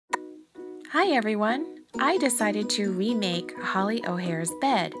Hi everyone! I decided to remake Holly O'Hare's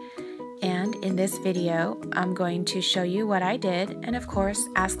bed, and in this video I'm going to show you what I did and of course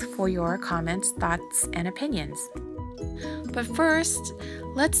ask for your comments, thoughts, and opinions. But first,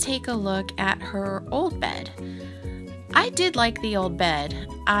 let's take a look at her old bed. I did like the old bed.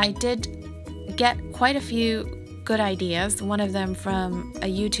 I did get quite a few good ideas, one of them from a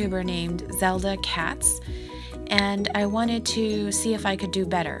YouTuber named Zelda Cats, and I wanted to see if I could do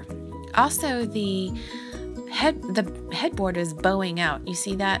better. Also, the headboard is bowing out. You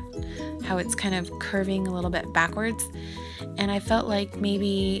see that? How it's kind of curving a little bit backwards? And I felt like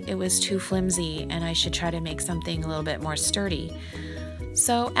maybe it was too flimsy and I should try to make something a little bit more sturdy.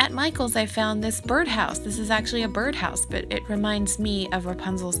 So at Michael's I found this birdhouse. This is actually a birdhouse, but it reminds me of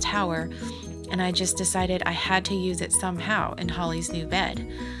Rapunzel's tower, and I just decided I had to use it somehow in Holly's new bed.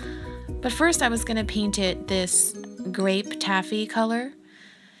 But first I was going to paint it this grape taffy color.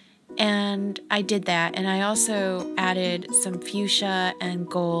 And I did that, and I also added some fuchsia and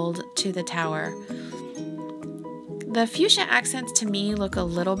gold to the tower. The fuchsia accents to me look a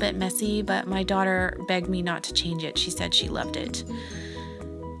little bit messy, but my daughter begged me not to change it. She said she loved it.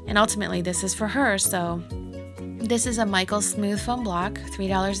 And ultimately this is for her, so this is a Michael's smooth foam block,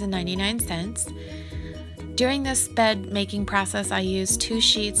 $3.99. During this bed making process I used 2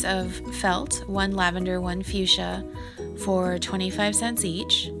 sheets of felt, one lavender, one fuchsia, for 25 cents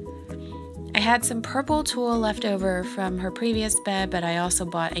each. I had some purple tulle left over from her previous bed, but I also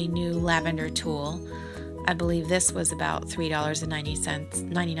bought a new lavender tulle. I believe this was about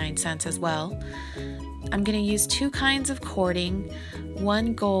 $3.99 as well. I'm going to use 2 kinds of cording,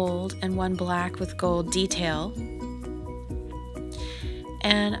 one gold and one black with gold detail.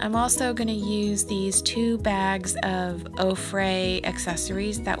 And I'm also going to use these 2 bags of Eau Frais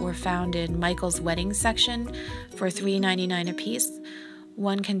accessories that were found in Michael's wedding section for $3.99 a piece.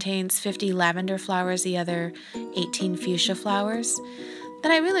 One contains 50 lavender flowers, the other 18 fuchsia flowers.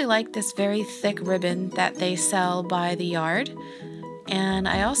 Then I really like this very thick ribbon that they sell by the yard. And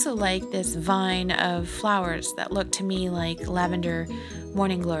I also like this vine of flowers that look to me like lavender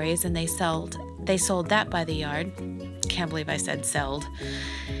morning glories, and they sold that by the yard. Can't believe I said sold.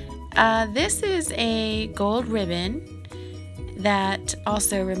 This is a gold ribbon that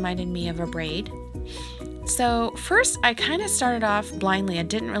also reminded me of a braid. So first I kind of started off blindly. I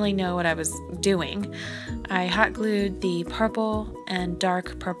didn't really know what I was doing. I hot glued the purple and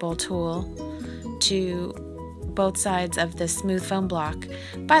dark purple tulle to both sides of the smooth foam block.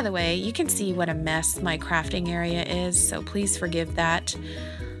 By the way, you can see what a mess my crafting area is, so please forgive that.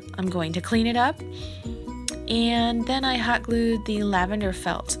 I'm going to clean it up. And then I hot glued the lavender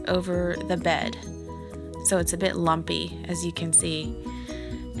felt over the bed, so it's a bit lumpy, as you can see.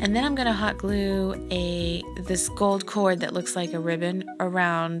 And then I'm going to hot glue this gold cord that looks like a ribbon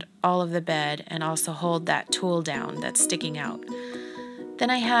around all of the bed and also hold that tulle down that's sticking out. Then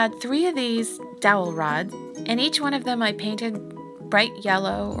I had 3 of these dowel rods, and each one of them I painted bright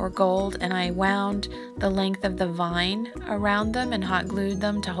yellow or gold, and I wound the length of the vine around them and hot glued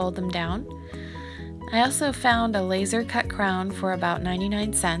them to hold them down. I also found a laser cut crown for about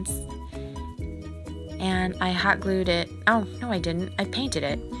 99 cents. And I hot glued it, oh no I didn't, I painted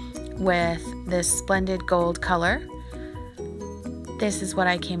it with this splendid gold color. This is what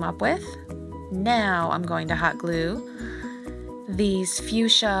I came up with. Now I'm going to hot glue these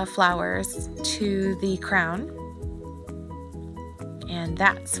fuchsia flowers to the crown. And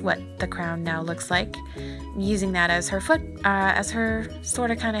that's what the crown now looks like. I'm using that as her sort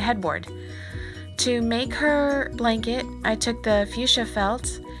of kind of headboard. To make her blanket, I took the fuchsia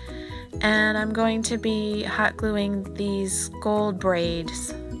felt, and I'm going to be hot gluing these gold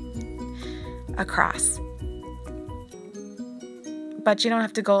braids across. But you don't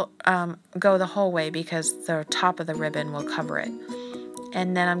have to go the whole way because the top of the ribbon will cover it.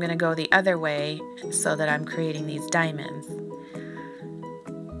 And then I'm going to go the other way so that I'm creating these diamonds.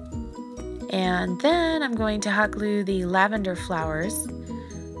 And then I'm going to hot glue the lavender flowers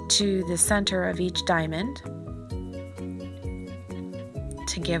to the center of each diamond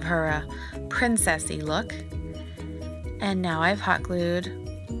to give her a princessy look. And now I've hot glued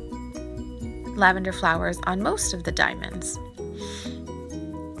lavender flowers on most of the diamonds.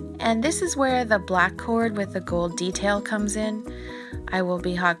 And this is where the black cord with the gold detail comes in. I will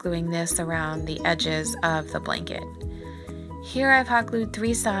be hot gluing this around the edges of the blanket. Here I've hot glued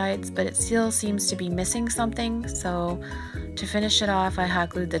 3 sides, but it still seems to be missing something, so to finish it off I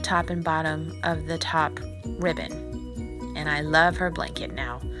hot glued the top and bottom of the top ribbon. And I love her blanket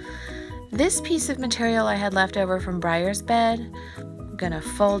now. This piece of material I had left over from Briar's bed. I'm gonna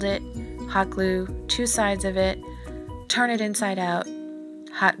fold it, hot glue 2 sides of it, turn it inside out,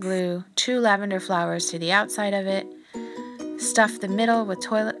 hot glue 2 lavender flowers to the outside of it, stuff the middle with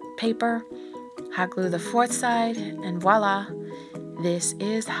toilet paper, hot glue the 4th side, and voila, this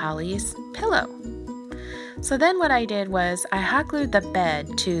is Holly's pillow. So then what I did was I hot glued the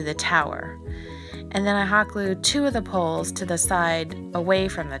bed to the tower, and then I hot glued 2 of the poles to the side away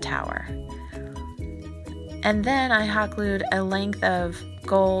from the tower. And then I hot glued a length of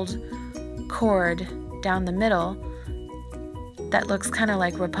gold cord down the middle that looks kind of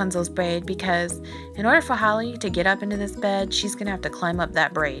like Rapunzel's braid, because in order for Holly to get up into this bed, she's going to have to climb up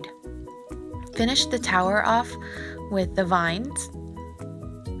that braid. Finished the tower off with the vines,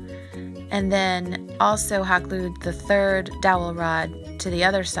 and then also hot glued the 3rd dowel rod to the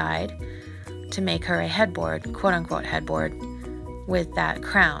other side to make her a headboard, quote-unquote headboard, with that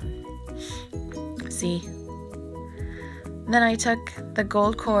crown. See? Then I took the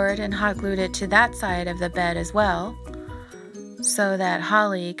gold cord and hot glued it to that side of the bed as well, so that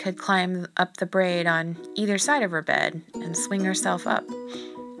Holly could climb up the braid on either side of her bed and swing herself up.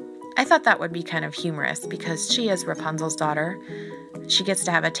 I thought that would be kind of humorous because she is Rapunzel's daughter. She gets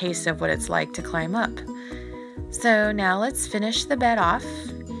to have a taste of what it's like to climb up. So now let's finish the bed off.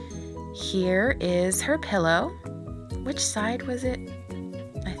 Here is her pillow. Which side was it?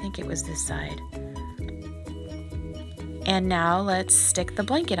 I think it was this side. And now let's stick the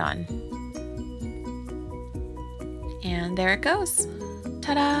blanket on. And there it goes.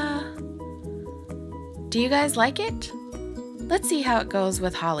 Ta-da! Do you guys like it? Let's see how it goes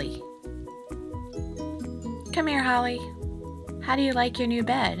with Holly. Come here, Holly. How do you like your new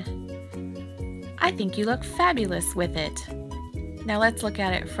bed? I think you look fabulous with it. Now let's look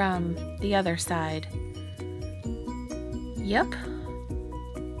at it from the other side. Yep.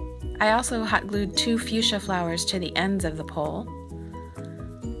 I also hot glued 2 fuchsia flowers to the ends of the pole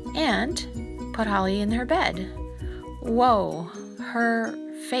and put Holly in her bed. Whoa, her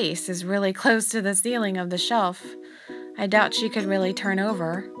face is really close to the ceiling of the shelf. I doubt she could really turn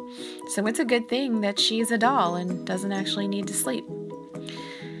over. So it's a good thing that she's a doll and doesn't actually need to sleep.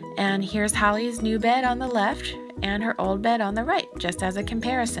 And here's Holly's new bed on the left and her old bed on the right, just as a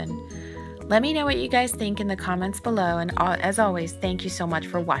comparison. Let me know what you guys think in the comments below, and as always, thank you so much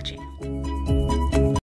for watching.